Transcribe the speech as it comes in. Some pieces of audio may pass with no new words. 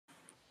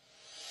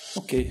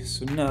Okay,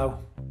 so now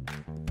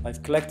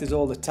I've collected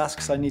all the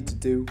tasks I need to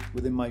do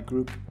within my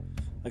group.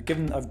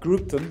 I've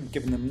grouped them,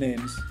 given them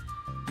names.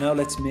 Now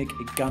let's make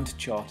a Gantt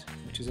chart,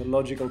 which is a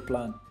logical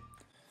plan.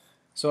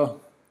 So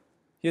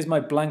here's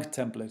my blank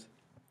template.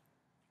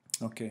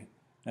 Okay,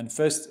 and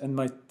first,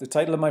 the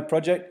title of my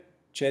project,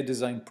 Chair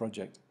Design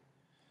Project.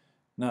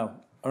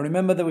 Now, I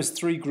remember there was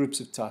 3 groups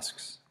of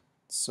tasks.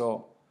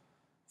 So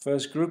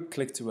first group,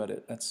 click to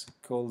edit. Let's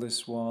call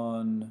this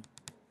one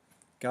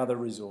Gather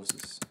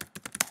Resources.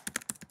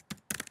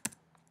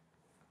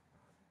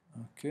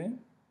 Okay.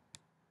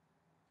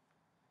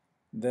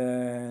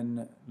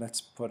 Then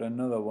let's put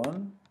another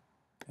one.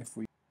 If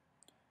we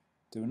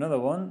do another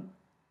one,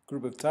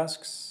 group of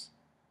tasks,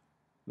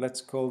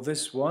 let's call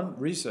this one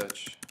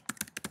Research.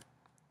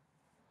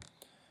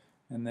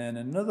 And then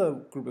another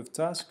group of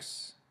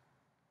tasks,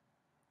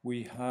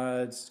 we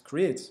had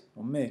Create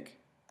or Make.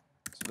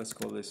 So let's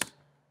call this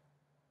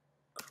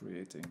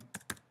Creating.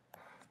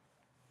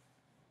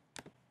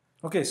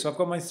 Okay, so I've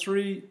got my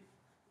 3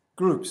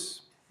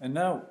 groups, and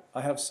now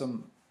I have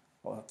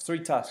 3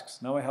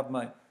 tasks. Now I have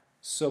my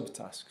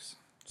subtasks.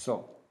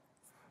 So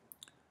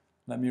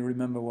let me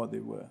remember what they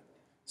were.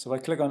 So I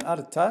click on Add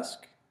a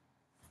Task,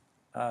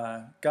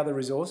 Gather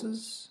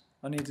Resources.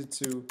 I needed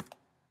to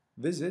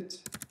visit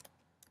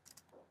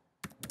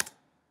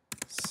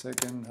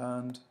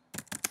second-hand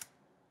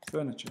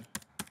furniture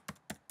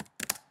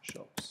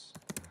shops.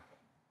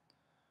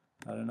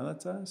 Add another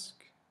task.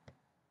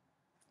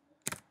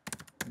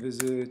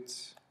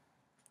 Visit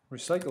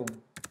recycle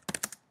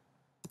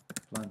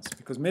plants,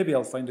 because maybe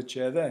I'll find a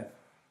chair there.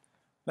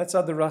 Let's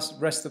add the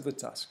rest of the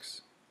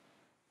tasks.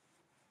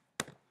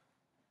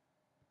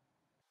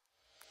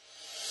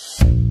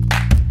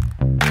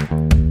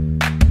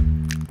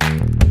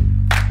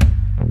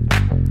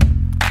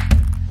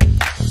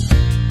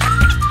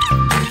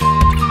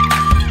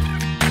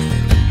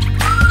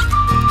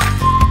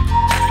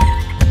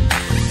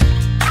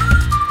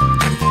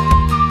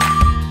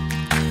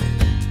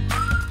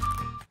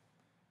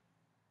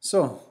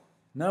 So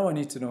now I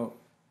need to know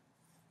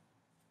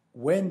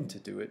when to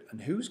do it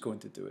and who's going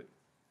to do it.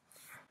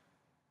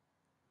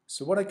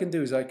 So what I can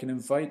do is I can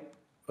invite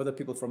other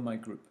people from my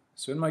group.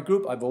 So in my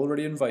group, I've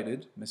already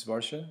invited Miss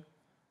Varsha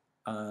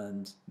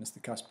and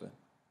Mr. Casper.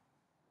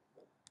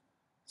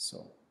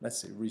 So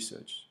let's say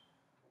research.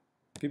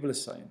 People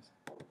assigned.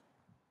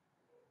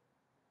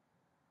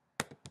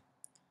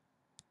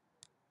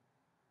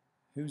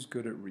 Who's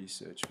good at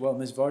research? Well,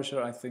 Miss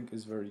Varsha, I think,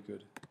 is very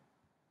good.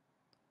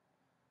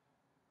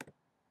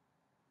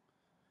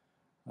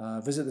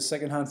 Visit the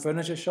second-hand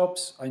furniture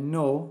shops. I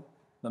know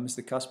that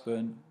Mr.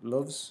 Casper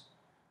loves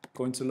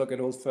going to look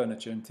at old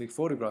furniture and take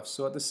photographs.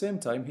 So at the same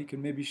time, he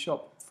can maybe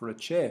shop for a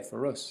chair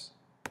for us.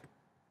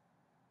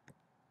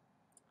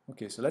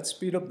 Okay, so let's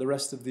speed up the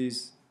rest of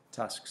these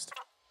tasks.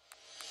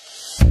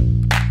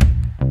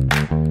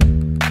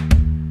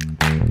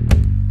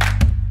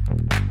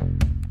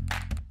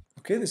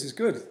 Okay, this is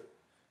good.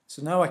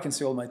 So now I can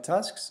see all my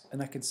tasks and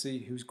I can see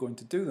who's going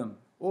to do them.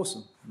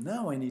 Awesome.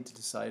 Now I need to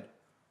decide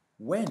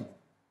when.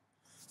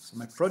 So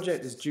my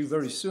project is due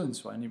very soon,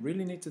 so I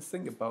really need to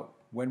think about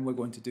when we're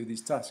going to do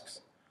these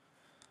tasks.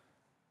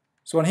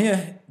 So on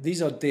here,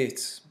 these are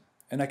dates,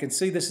 and I can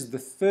see this is the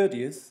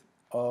 30th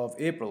of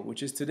April,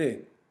 which is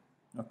today.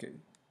 Okay,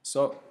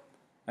 so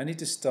I need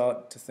to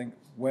start to think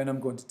when I'm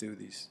going to do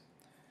these.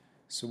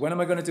 So when am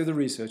I going to do the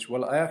research?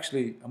 Well,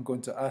 I'm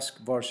going to ask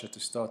Varsha to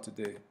start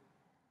today.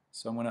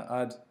 So I'm going to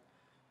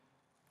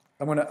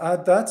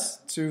add that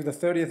to the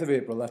 30th of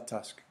April, that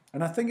task.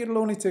 And I think it'll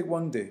only take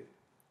 1 day.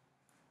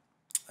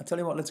 I tell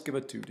you what, let's give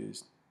her 2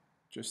 days,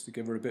 just to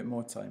give her a bit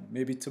more time.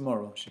 Maybe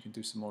tomorrow she can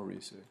do some more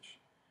research.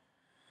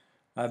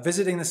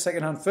 Visiting the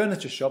second-hand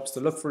furniture shops to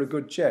look for a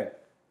good chair.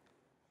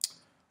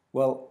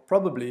 Well,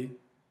 probably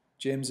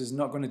James is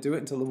not going to do it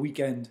until the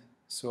weekend.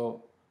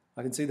 So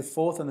I can see the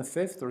 4th and the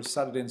 5th, or a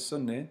Saturday and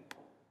Sunday.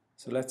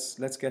 So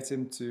let's get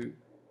him to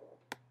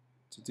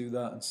do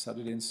that on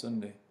Saturday and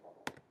Sunday.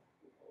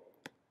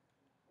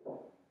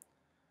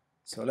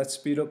 So let's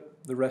speed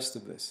up the rest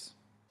of this.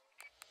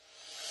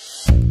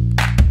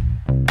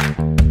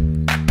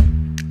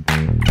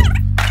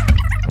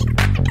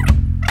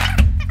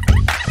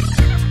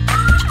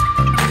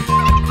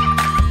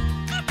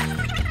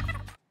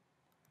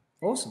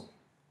 Awesome.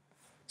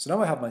 So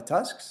now I have my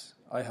tasks,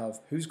 I have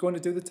who's going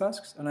to do the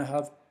tasks, and I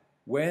have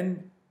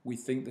when we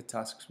think the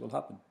tasks will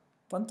happen.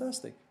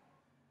 Fantastic.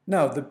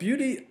 Now, the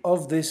beauty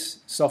of this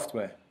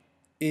software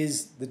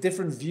is the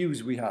different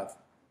views we have.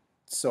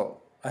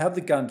 So I have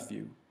the Gantt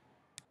view.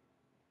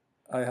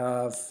 I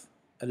have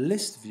a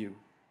list view,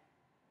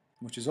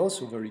 which is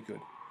also very good.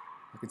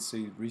 I can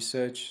see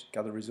research,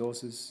 gather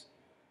resources.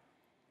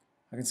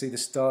 I can see the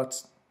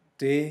start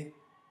day.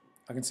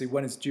 I can see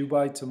when it's due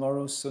by,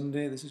 tomorrow,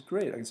 Sunday. This is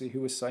great. I can see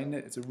who assigned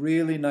it. It's a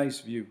really nice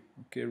view.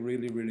 Okay,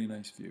 really, really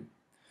nice view.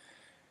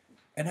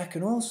 And I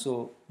can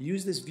also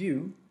use this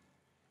view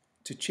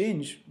to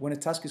change when a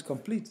task is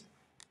complete.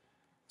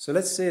 So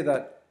let's say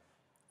that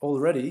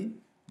already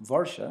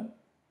Varsha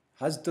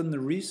has done the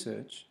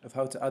research of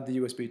how to add the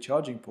USB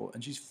charging port,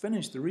 and she's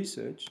finished the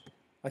research,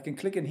 I can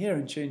click in here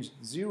and change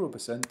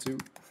 0% to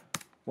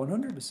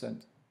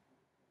 100%.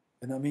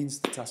 And that means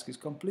the task is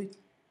complete.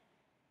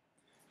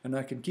 And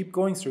I can keep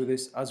going through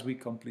this as we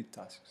complete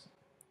tasks.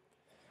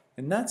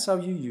 And that's how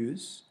you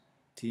use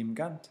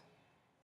TEAMGANTT.